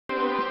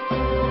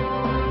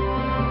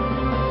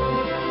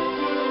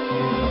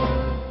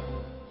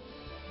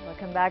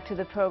Welcome back to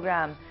the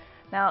program.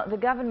 Now, the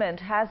government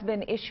has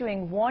been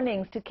issuing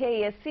warnings to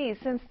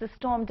KSC since the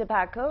storm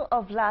debacle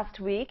of last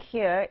week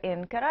here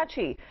in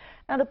Karachi.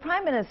 Now, the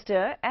Prime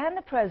Minister and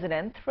the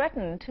President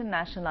threatened to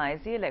nationalize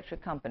the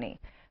electric company.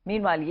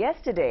 Meanwhile,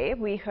 yesterday,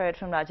 we heard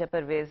from Raja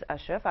Parvez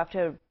Ashraf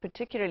after a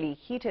particularly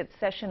heated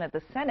session at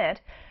the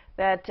Senate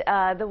that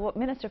the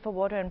Minister for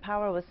Water and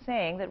Power was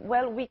saying that,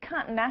 well, we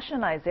can't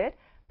nationalize it,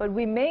 but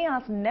we may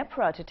ask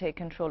NEPRA to take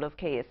control of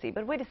KSC.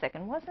 But wait a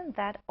second, wasn't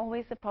that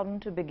always the problem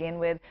to begin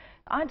with?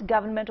 Aren't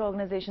government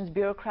organizations,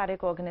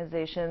 bureaucratic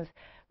organizations,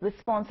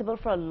 responsible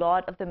for a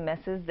lot of the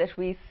messes that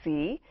we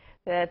see?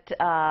 That,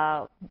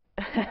 well,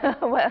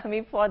 I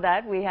mean, for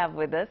that, we have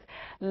with us,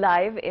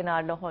 live in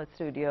our Lahore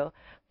studio,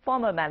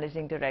 former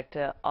Managing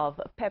Director of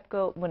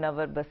PEPCO,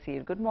 Munawar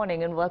Basir. Good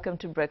morning and welcome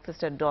to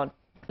Breakfast at Dawn.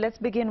 Let's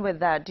begin with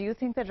that. Do you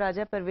think that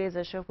Raja Parvez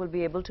Ashraf will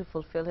be able to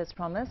fulfill his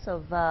promise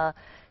of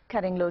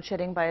cutting load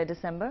shedding by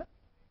December?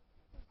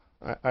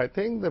 I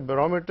think the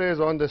barometer is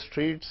on the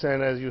streets,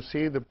 and as you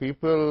see, the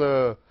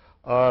people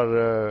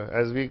are,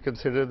 as we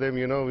consider them,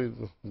 you know,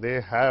 they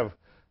have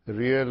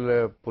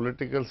real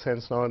political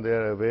sense now. They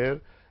are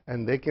aware,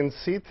 and they can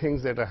see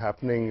things that are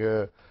happening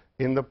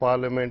in the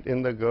parliament,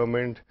 in the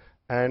government,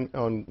 and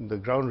on the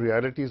ground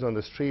realities on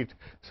the street.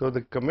 So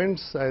the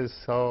comments I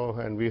saw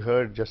and we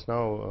heard just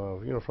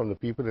now, you know, from the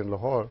people in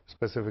Lahore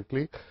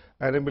specifically,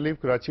 and I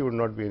believe Karachi would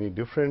not be any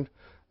different.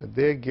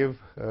 They give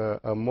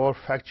a more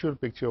factual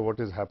picture of what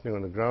is happening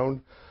on the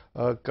ground.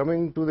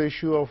 Coming to the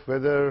issue of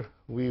whether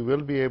we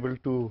will be able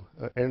to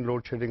end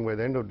load shedding by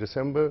the end of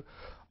December,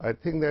 I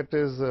think that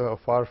is a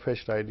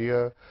far-fetched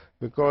idea,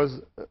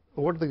 because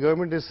what the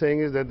government is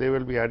saying is that they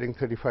will be adding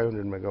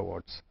 3,500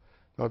 megawatts.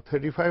 Now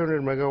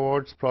 3,500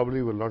 megawatts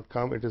probably will not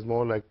come. It is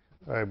more like,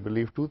 I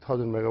believe,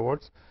 2,000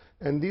 megawatts.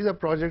 And these are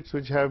projects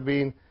which have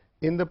been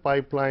in the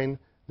pipeline.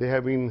 They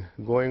have been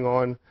going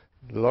on.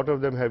 A lot of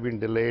them have been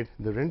delayed.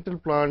 The rental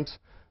plants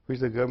which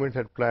the government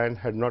had planned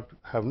have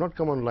not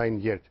come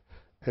online yet.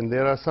 And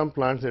there are some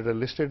plants that are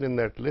listed in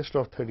that list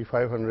of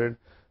 3,500.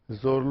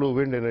 Zorlu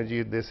Wind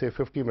Energy, they say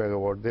 50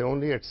 megawatt. They're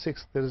only at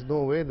 6. There is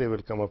no way they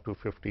will come up to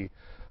 50.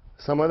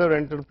 Some other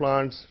rental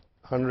plants,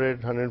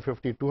 100,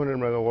 150, 200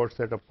 megawatts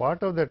that are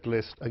part of that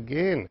list.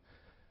 Again,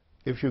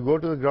 if you go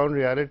to the ground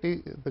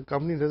reality, the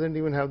company doesn't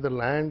even have the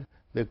land.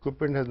 The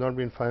equipment has not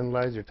been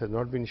finalized. It has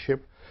not been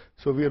shipped.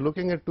 So we are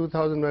looking at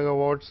 2,000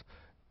 megawatts,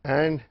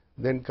 and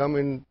then come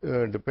in,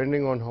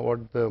 depending on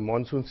what the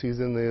monsoon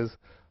season is,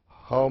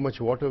 how much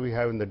water we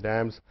have in the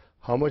dams,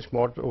 how much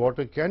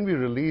water can be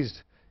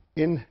released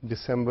in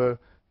December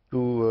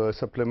to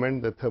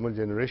supplement the thermal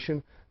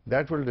generation.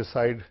 That will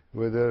decide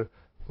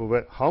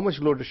how much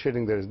load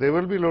shedding there is. There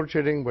will be load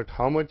shedding, but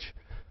how much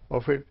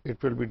of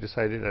it will be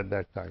decided at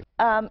that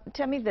time.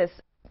 Tell me this,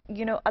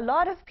 you know, a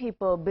lot of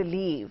people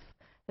believe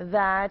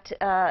that,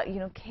 you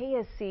know,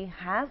 KSC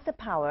has the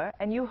power,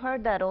 and you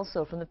heard that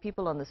also from the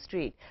people on the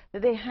street,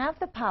 that they have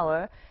the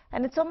power,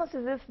 and it's almost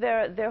as if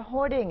they're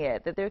hoarding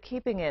it, that they're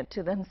keeping it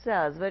to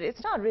themselves. But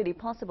it's not really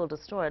possible to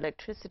store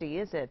electricity,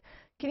 is it?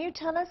 Can you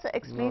tell us,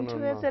 explain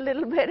to us a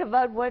little bit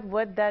about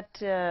what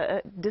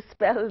that,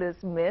 dispel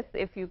this myth,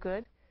 if you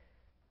could?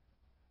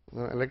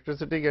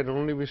 Electricity can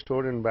only be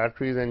stored in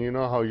batteries, and you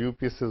know how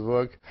UPSs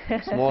work,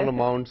 small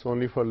amounts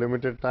only for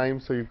limited time,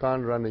 so you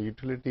can't run a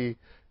utility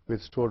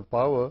with stored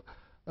power.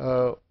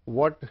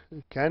 What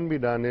can be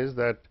done is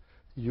that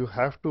you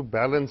have to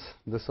balance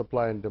the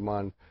supply and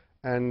demand.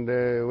 And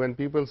when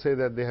people say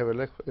that they have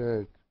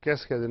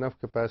KESC has enough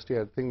capacity,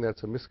 I think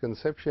that's a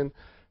misconception,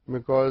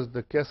 because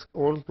the KESC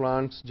own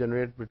plants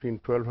generate between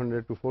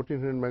 1,200 to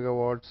 1,400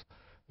 megawatts.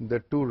 The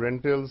two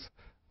rentals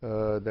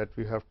that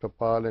we have,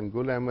 Tapal and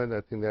Gul Ahmed,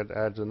 I think that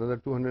adds another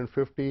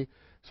 250.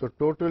 So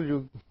total,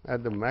 you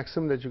at the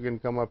maximum that you can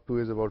come up to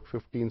is about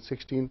 15,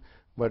 16.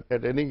 But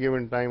at any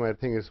given time, I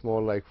think it's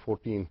more like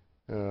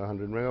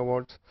 1,400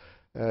 megawatts.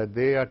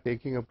 They are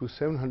taking up to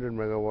 700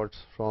 megawatts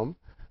from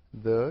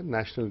the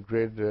national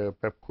grid,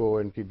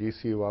 PEPCO,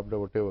 NTDC, WAPDA,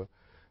 whatever.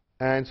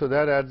 And so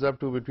that adds up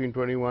to between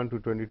 21 to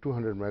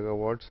 2,200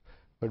 megawatts.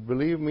 But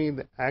believe me,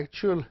 the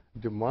actual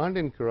demand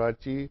in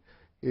Karachi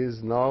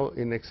is now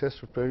in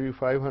excess of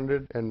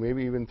 2,500 and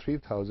maybe even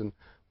 3,000.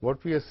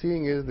 What we are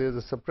seeing is there's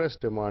a suppressed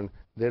demand.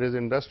 There is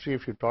industry.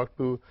 If you talk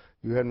to,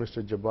 you had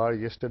Mr.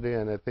 Jabbar yesterday,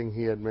 and I think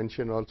he had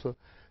mentioned also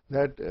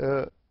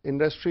that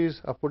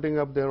industries are putting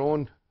up their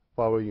own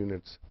power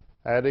units,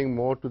 adding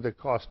more to the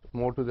cost,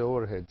 more to the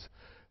overheads.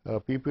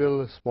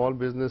 People, small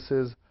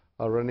businesses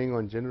are running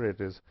on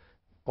generators,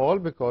 all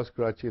because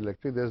Karachi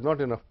Electric, there's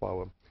not enough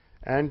power.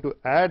 And to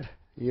add,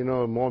 you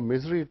know, more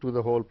misery to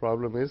the whole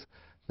problem is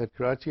that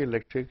Karachi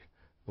Electric,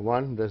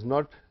 one, does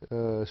not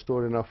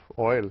store enough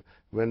oil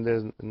when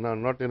there's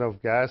not enough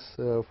gas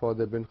for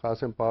the Bin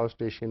Qasim power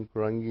station,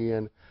 Kurangi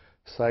and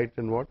site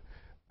and what.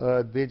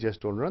 They just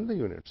don't run the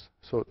units.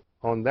 So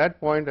on that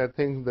point, I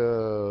think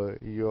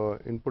your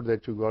input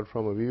that you got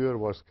from a viewer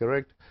was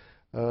correct.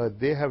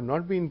 They have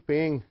not been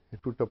paying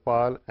to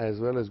Tapal as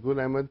well as Gul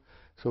Ahmed.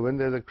 So when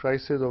there's a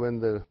crisis or when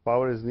the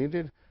power is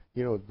needed,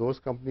 you know, those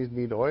companies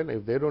need oil.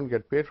 If they don't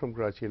get paid from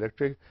Karachi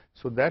Electric,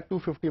 so that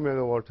 250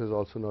 megawatts is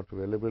also not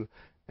available.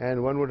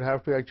 And one would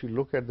have to actually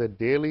look at the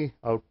daily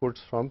outputs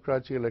from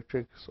Karachi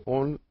Electric's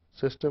own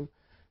system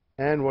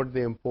and what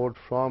they import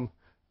from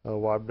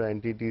WAPDA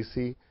and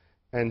TTC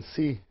and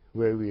see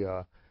where we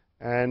are.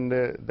 And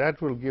that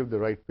will give the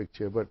right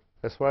picture. But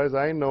as far as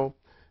I know,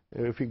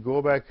 if we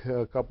go back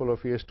a couple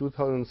of years,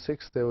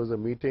 2006, there was a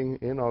meeting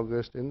in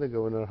August in the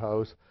Governor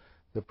House.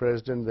 The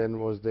President then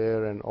was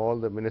there and all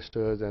the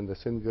ministers and the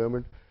Sindh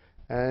government.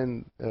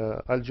 And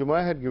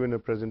Al-Jumaa had given a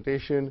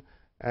presentation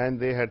and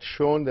they had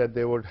shown that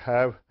they would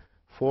have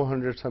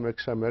 400 some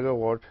extra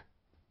megawatt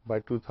by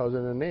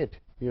 2008,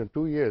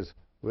 2 years.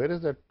 Where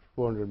is that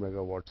 400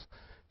 megawatts?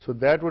 So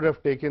that would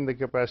have taken the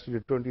capacity to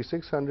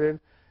 2600,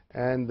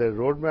 and the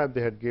roadmap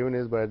they had given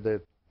is by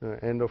the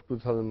end of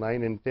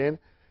 2009 and 10,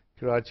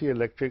 Karachi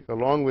Electric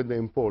along with the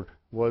import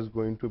was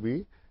going to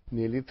be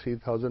nearly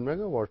 3000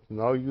 megawatts.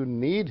 Now you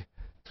need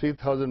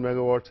 3000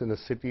 megawatts in a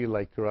city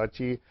like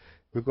Karachi,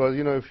 because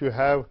if you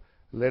have,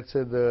 let's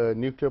say, the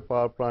nuclear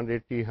power plant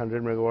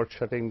 100 megawatts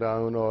shutting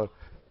down or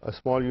a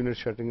small unit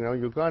shutting down,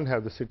 you can't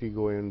have the city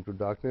go into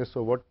darkness.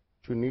 So what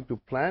you need to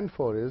plan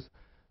for is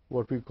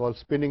what we call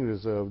spinning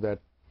reserve, that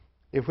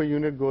if a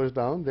unit goes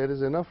down, there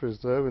is enough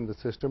reserve in the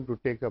system to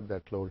take up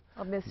that load.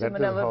 Mr. That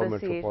is how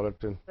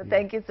Metropolitan.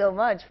 Thank you so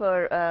much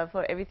for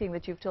everything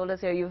that you've told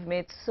us here. You've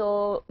made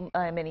so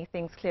many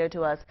things clear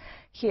to us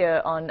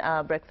here on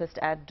Breakfast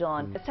at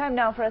Dawn. It's time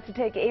now for us to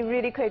take a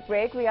really quick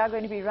break. We are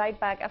going to be right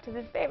back after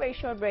this very, very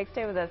short break.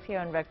 Stay with us here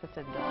on Breakfast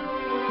at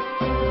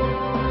Dawn.